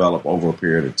cynicism develop over a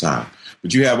period of time.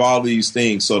 But you have all these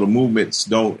things, so the movements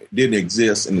didn't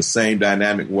exist in the same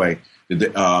dynamic way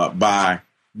by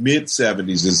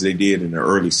mid-'70s as they did in the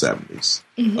early 70s.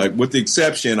 Mm-hmm. Like, with the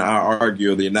exception, I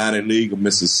argue, of the United League of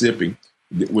Mississippi,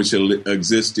 which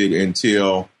existed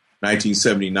until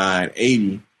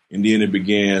 1979-80, and then it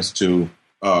begins to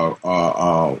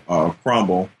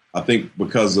crumble, I think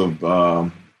because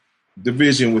of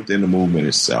division within the movement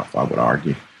itself, I would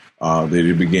argue, that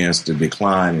it begins to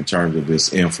decline in terms of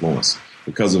its influence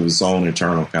because of its own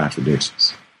internal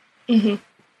contradictions. Mm-hmm.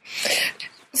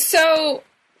 So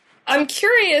I'm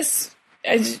curious,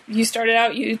 as you started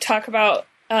out, you talk about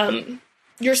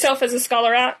yourself as a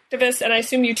scholar activist, and I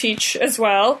assume you teach as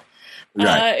well,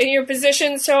 right, in your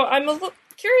position. So I'm a little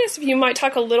curious if you might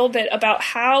talk a little bit about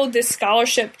how this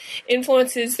scholarship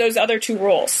influences those other two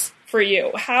roles for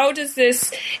you. How does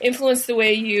this influence the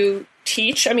way you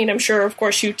teach? I mean, I'm sure, of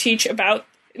course, you teach about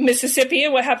Mississippi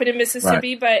and what happened in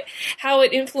Mississippi, right, but how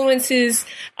it influences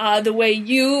the way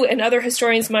you and other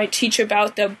historians might teach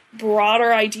about the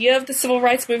broader idea of the civil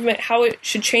rights movement, how it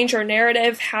should change our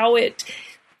narrative,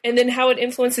 and then how it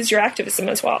influences your activism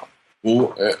as well.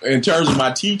 Well, in terms of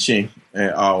my teaching,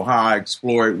 how I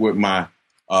explore it with my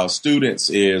students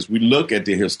is we look at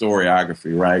the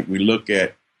historiography, right? We look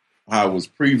at how it was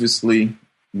previously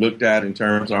looked at in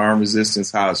terms of armed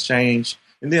resistance, how it's changed.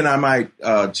 And then I might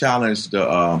challenge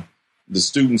the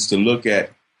students to look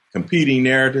at competing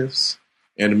narratives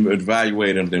and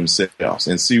evaluate them themselves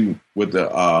and see what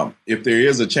if there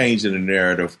is a change in the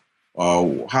narrative,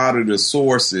 how do the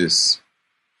sources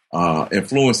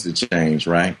influence the change,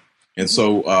 right? And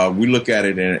so we look at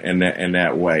it in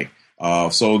that way.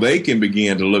 So they can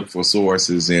begin to look for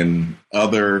sources in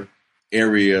other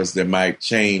areas that might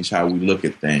change how we look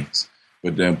at things.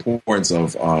 But the importance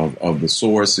of the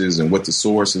sources and what the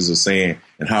sources are saying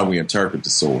and how we interpret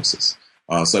the sources.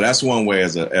 So that's one way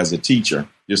as a teacher,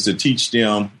 just to teach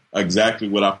them exactly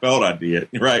what I felt I did,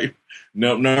 right?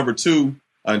 Number two,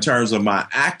 in terms of my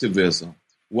activism,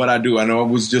 what I do, I know I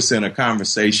was just in a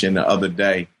conversation the other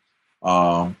day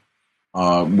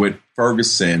with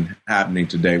Ferguson happening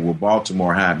today, with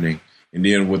Baltimore happening, and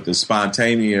then with the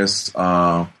spontaneous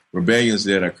rebellions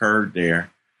that occurred there.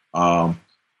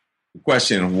 The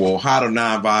question, well, how do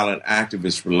nonviolent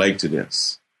activists relate to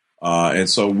this? And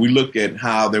so we look at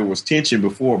how there was tension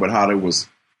before, but how there was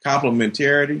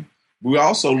complementarity. We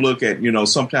also look at,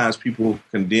 sometimes people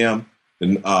condemn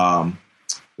the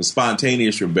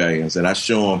spontaneous rebellions, and I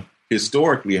show them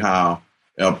historically how,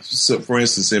 for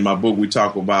instance, in my book, we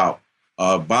talk about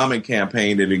a bombing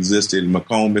campaign that existed in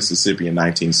Macomb, Mississippi in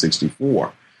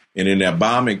 1964. And in that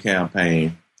bombing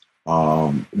campaign,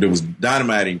 there was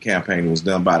dynamiting campaign that was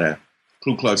done by the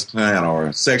Ku Klux Klan or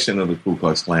a section of the Ku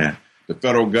Klux Klan. The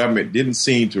federal government didn't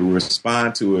seem to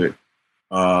respond to it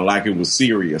like it was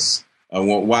serious.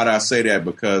 Why do I say that?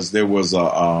 Because there was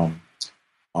a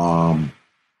a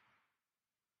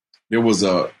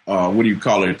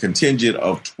contingent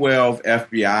of 12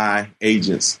 FBI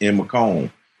agents in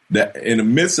Macomb. That in the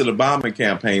midst of the bombing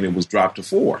campaign, it was dropped to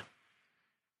 4.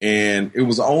 And it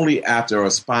was only after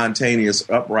a spontaneous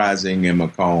uprising in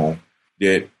Macomb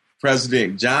that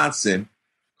President Johnson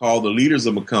called the leaders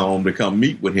of Macomb to come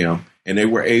meet with him, and they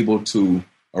were able to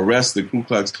arrest the Ku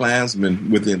Klux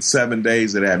Klansmen within 7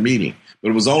 days of that meeting.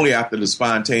 But it was only after the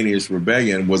spontaneous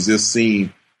rebellion was this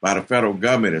seen by the federal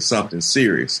government as something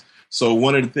serious. So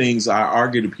one of the things I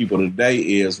argue to people today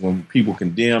is when people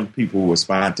condemn people who are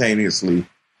spontaneously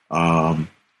fighting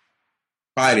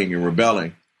and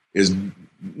rebelling is,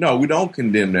 no, we don't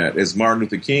condemn that. As Martin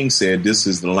Luther King said, this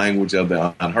is the language of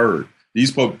the unheard.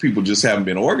 These people just haven't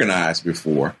been organized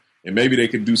before, and maybe they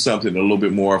could do something a little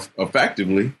bit more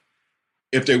effectively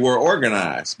if they were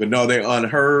organized. But no, they're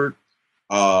unheard.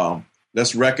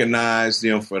 Let's recognize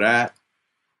them for that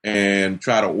and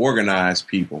try to organize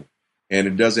people. And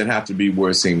it doesn't have to be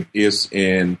where it's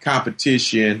in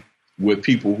competition with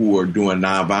people who are doing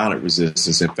nonviolent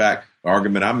resistance. In fact, the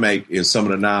argument I make is some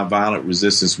of the nonviolent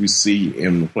resistance we see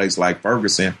in a place like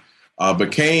Ferguson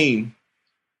became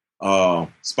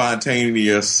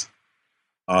spontaneous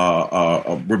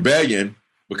rebellion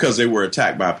because they were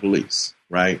attacked by police,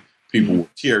 right? People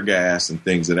with tear gas and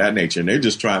things of that nature. And they're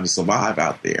just trying to survive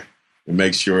out there and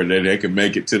make sure that they can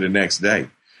make it to the next day.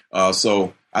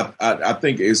 So I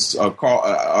think it's a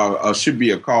call, should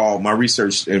be a call. My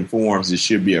research informs it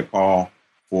should be a call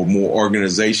for more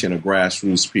organization of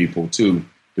grassroots people to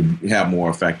have more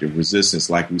effective resistance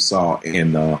like we saw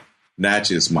in the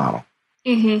Natchez model.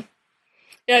 Mm-hmm.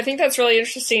 Yeah, I think that's really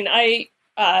interesting. I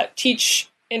teach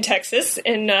in Texas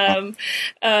in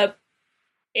a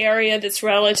area that's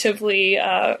relatively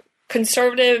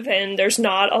conservative, and there's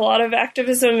not a lot of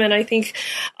activism. And I think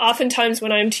oftentimes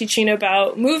when I'm teaching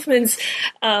about movements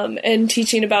and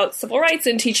teaching about civil rights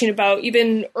and teaching about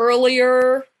even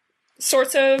earlier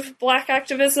sorts of Black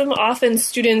activism, often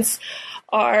students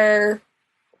they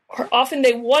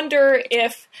wonder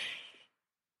if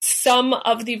some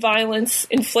of the violence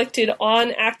inflicted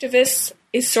on activists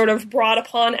is sort of brought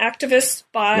upon activists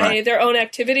by their own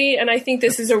activity. And I think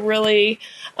this is a really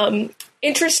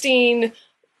interesting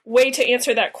way to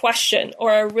answer that question,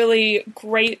 or a really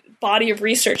great body of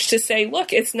research to say,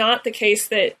 look, it's not the case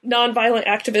that nonviolent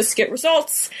activists get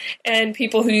results and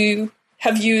people who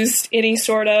have used any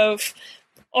sort of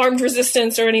armed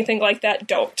resistance or anything like that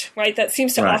don't, right? That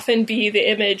seems to often be the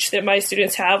image that my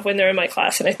students have when they're in my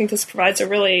class. And I think this provides a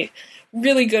really,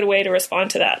 really good way to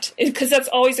respond to that. Because that's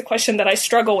always a question that I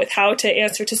struggle with how to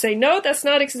answer, to say, no, that's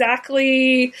not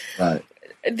exactly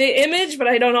the image, but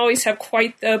I don't always have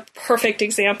quite the perfect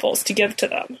examples to give to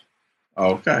them.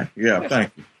 Okay. Yeah.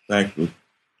 Thank you. Thank you for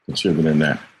contributing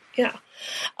that. Yeah.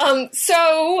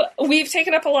 So we've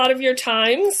taken up a lot of your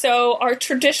time. So our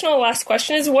traditional last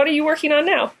question is, what are you working on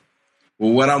now?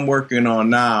 Well, what I'm working on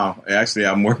now, actually,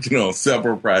 I'm working on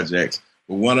several projects,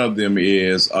 but one of them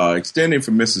is Extending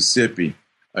from Mississippi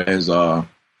and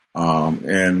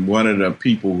one of the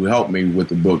people who helped me with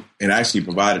the book and actually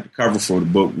provided the cover for the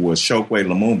book was Chokwe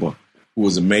Lumumba, who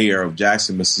was the mayor of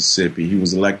Jackson, Mississippi. He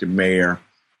was elected mayor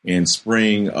in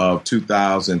spring of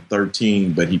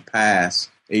 2013, but he passed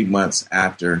 8 months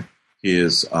after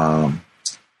his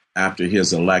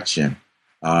election.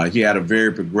 He had a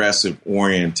very progressive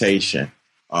orientation.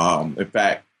 In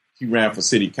fact, he ran for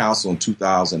city council in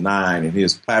 2009, and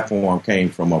his platform came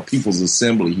from a people's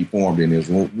assembly he formed in his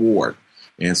ward.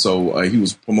 And so he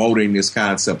was promoting this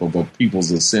concept of a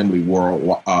people's assembly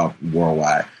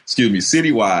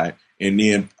citywide. And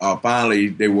then finally,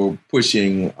 they were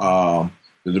pushing the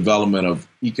development of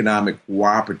economic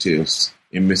cooperatives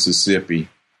in Mississippi,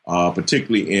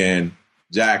 particularly in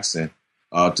Jackson,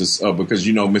 because,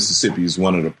 Mississippi is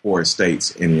one of the poorest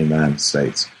states in the United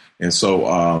States. And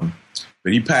so,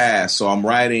 but he passed. So I'm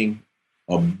writing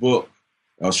a book.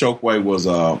 Chokwe was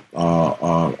a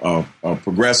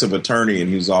progressive attorney, and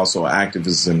he was also an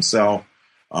activist himself.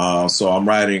 So I'm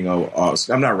writing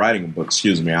I'm not writing a book,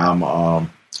 excuse me.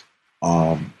 I'm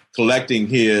collecting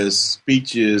his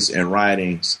speeches and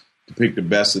writings to pick the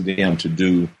best of them to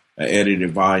do an edited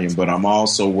volume. But I'm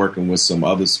also working with some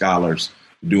other scholars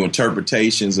do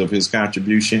interpretations of his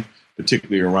contribution,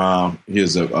 particularly around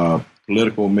his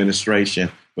political administration,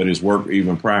 but his work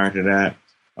even prior to that.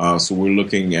 So we're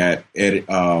looking at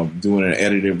doing an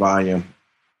edited volume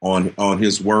on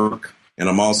his work. And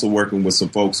I'm also working with some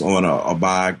folks on a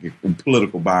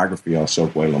political biography of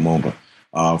Chokwe Lumumba.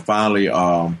 Finally,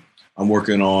 I'm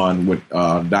working on with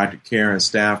Dr. Karen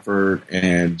Stafford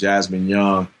and Jasmine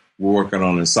Young. We're working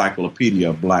on an encyclopedia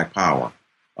of Black Power.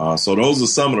 So those are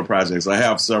some of the projects. I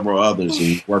have several others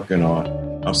I'm working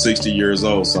on. I'm 60 years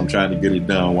old, so I'm trying to get it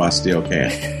done while I still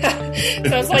can.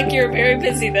 Sounds like you're very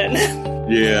busy then.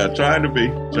 Yeah, trying not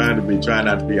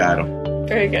to be idle.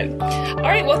 Very good. All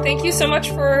right. Well, thank you so much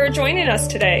for joining us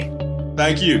today.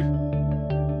 Thank you.